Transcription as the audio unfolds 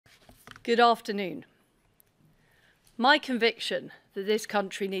Good afternoon. My conviction that this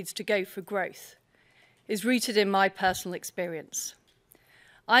country needs to go for growth is rooted in my personal experience.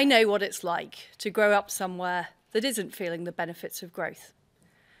 I know what it's like to grow up somewhere that isn't feeling the benefits of growth.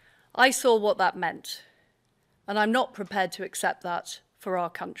 I saw what that meant, and I'm not prepared to accept that for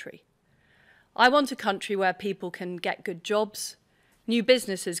our country. I want a country where people can get good jobs, new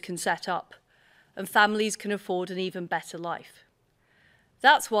businesses can set up, and families can afford an even better life.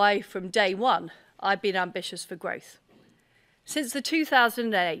 That's why, from day one, I've been ambitious for growth. Since the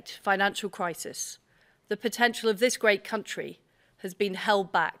 2008 financial crisis, the potential of this great country has been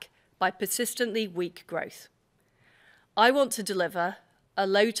held back by persistently weak growth. I want to deliver a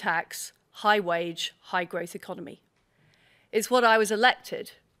low-tax, high-wage, high-growth economy. It's what I was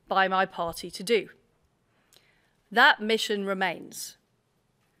elected by my party to do. That mission remains.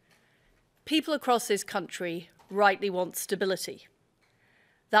 People across this country rightly want stability.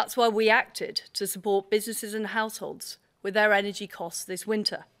 That's why we acted to support businesses and households with their energy costs this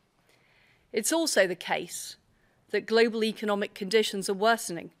winter. It's also the case that global economic conditions are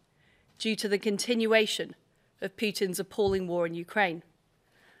worsening due to the continuation of Putin's appalling war in Ukraine.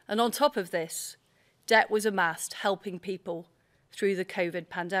 And on top of this, debt was amassed helping people through the COVID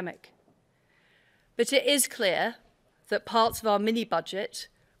pandemic. But it is clear that parts of our mini-budget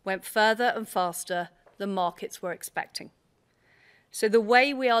went further and faster than markets were expecting. So the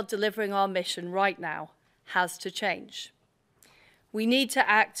way we are delivering our mission right now has to change. We need to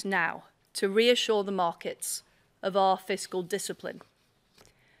act now to reassure the markets of our fiscal discipline.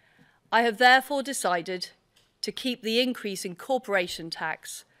 I have therefore decided to keep the increase in corporation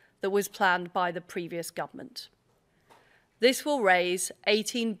tax that was planned by the previous government. This will raise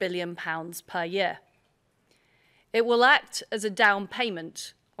 £18 billion per year. It will act as a down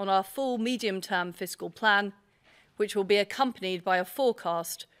payment on our full medium-term fiscal plan, which will be accompanied by a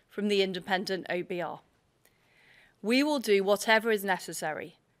forecast from the independent OBR. We will do whatever is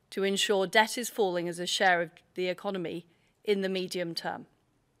necessary to ensure debt is falling as a share of the economy in the medium term.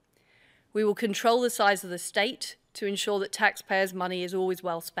 We will control the size of the state to ensure that taxpayers' money is always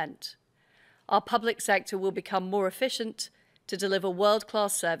well spent. Our public sector will become more efficient to deliver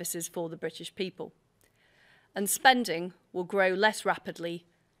world-class services for the British people. And spending will grow less rapidly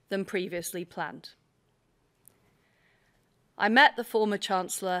than previously planned. I met the former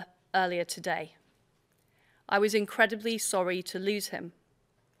Chancellor earlier today. I was incredibly sorry to lose him.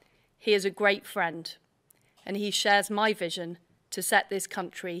 He is a great friend, and he shares my vision to set this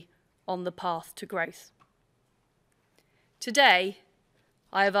country on the path to growth. Today,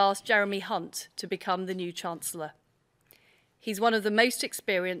 I have asked Jeremy Hunt to become the new Chancellor. He's one of the most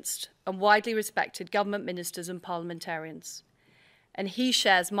experienced and widely respected government ministers and parliamentarians, and he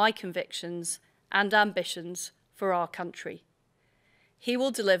shares my convictions and ambitions for our country. He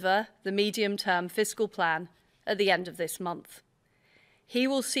will deliver the medium-term fiscal plan at the end of this month. He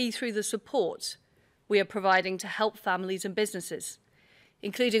will see through the support we are providing to help families and businesses,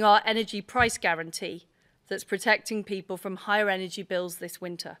 including our energy price guarantee that's protecting people from higher energy bills this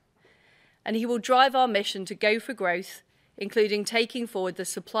winter. And he will drive our mission to go for growth, including taking forward the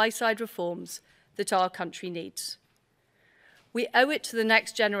supply-side reforms that our country needs. We owe it to the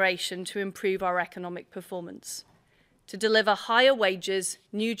next generation to improve our economic performance, to deliver higher wages,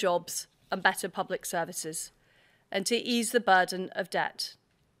 new jobs, and better public services, and to ease the burden of debt.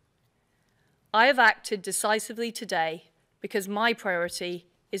 I have acted decisively today because my priority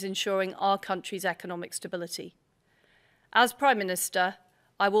is ensuring our country's economic stability. As Prime Minister,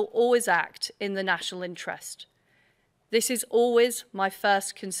 I will always act in the national interest. This is always my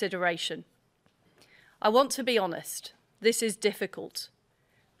first consideration. I want to be honest, this is difficult,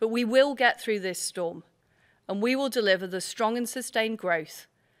 but we will get through this storm, and we will deliver the strong and sustained growth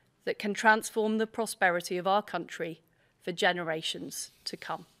that can transform the prosperity of our country for generations to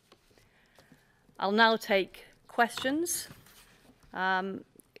come. I'll now take questions. Can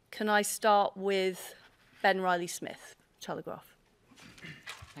I start with Ben Riley-Smith, Telegraph?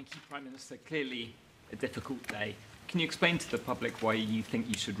 Thank you, Prime Minister. Clearly a difficult day. Can you explain to the public why you think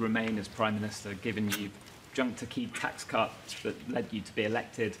you should remain as Prime Minister, given you junked a key tax cut that led you to be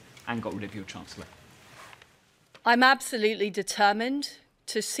elected and got rid of your Chancellor? I'm absolutely determined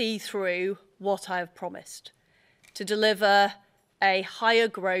to see through what I have promised, to deliver a higher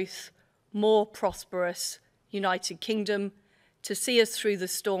growth, more prosperous United Kingdom, to see us through the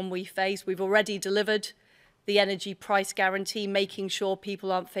storm we face. We've already delivered the energy price guarantee, making sure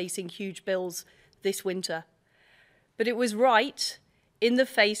people aren't facing huge bills this winter. But it was right, in the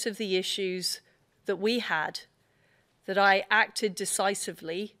face of the issues that we had, that I acted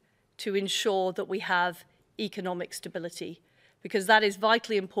decisively to ensure that we have economic stability, because that is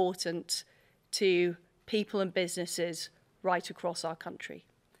vitally important to people and businesses right across our country.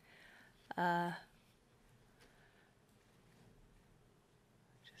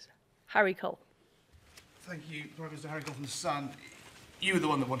 Harry Cole. Thank you, Prime Minister. Harry Cole from The Sun. You were the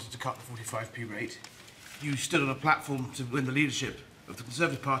one that wanted to cut the 45p rate. You stood on a platform to win the leadership of the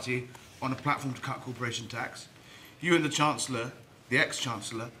Conservative Party on a platform to cut corporation tax. You and the Chancellor, the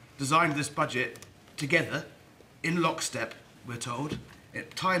ex-Chancellor, designed this budget together, in lockstep, we're told,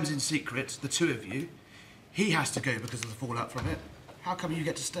 at times in secret, the two of you. He has to go because of the fallout from it. How come you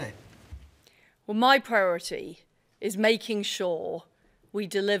get to stay? Well, my priority is making sure we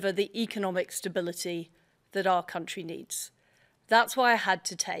deliver the economic stability that our country needs. That's why I had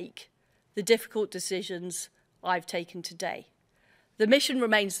to take the difficult decisions I've taken today. The mission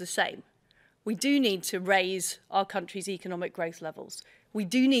remains the same. We do need to raise our country's economic growth levels. We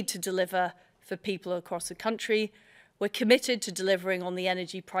do need to deliver for people across the country. We're committed to delivering on the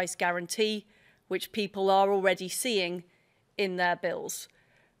energy price guarantee, which people are already seeing in their bills.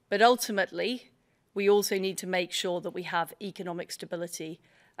 But ultimately, we also need to make sure that we have economic stability,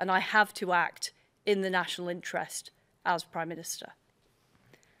 and I have to act in the national interest as Prime Minister.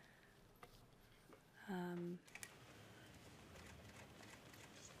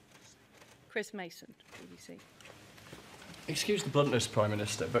 Chris Mason, BBC. Excuse the bluntness, Prime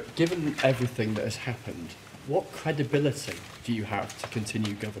Minister, but given everything that has happened, what credibility do you have to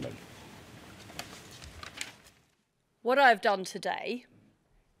continue governing? What I've done today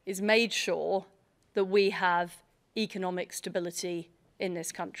is made sure that we have economic stability in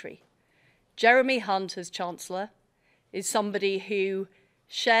this country. Jeremy Hunt, as Chancellor, is somebody who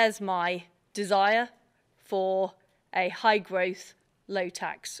shares my desire for a high-growth,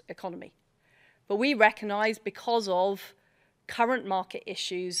 low-tax economy. But we recognise, because of current market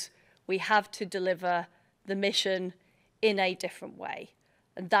issues, we have to deliver the mission in a different way.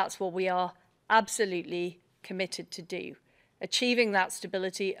 And that's what we are absolutely committed to do, achieving that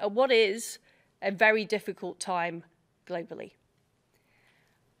stability at what is a very difficult time globally.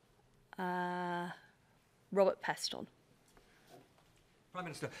 Robert Peston. Prime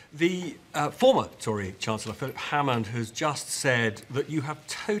Minister, the former Tory Chancellor, Philip Hammond, has just said that you have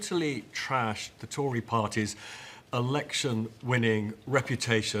totally trashed the Tory party's election-winning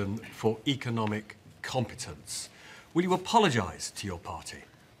reputation for economic competence. Will you apologise to your party?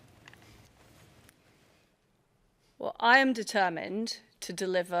 Well, I am determined to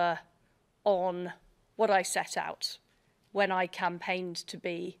deliver on what I set out when I campaigned to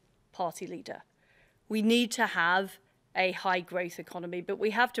be party leader. We need to have a high-growth economy, but we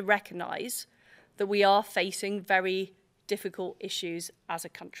have to recognise that we are facing very difficult issues as a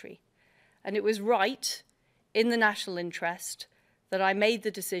country. And it was right, in the national interest, that I made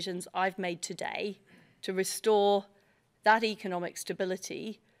the decisions I've made today to restore that economic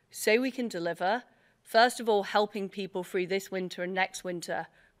stability so we can deliver, first of all, helping people through this winter and next winter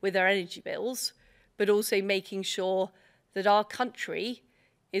with their energy bills, but also making sure that our country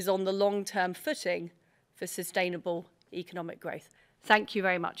is on the long-term footing for sustainable economic growth. Thank you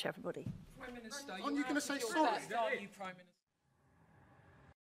very much, everybody. Prime Minister, aren't you going to say sorry?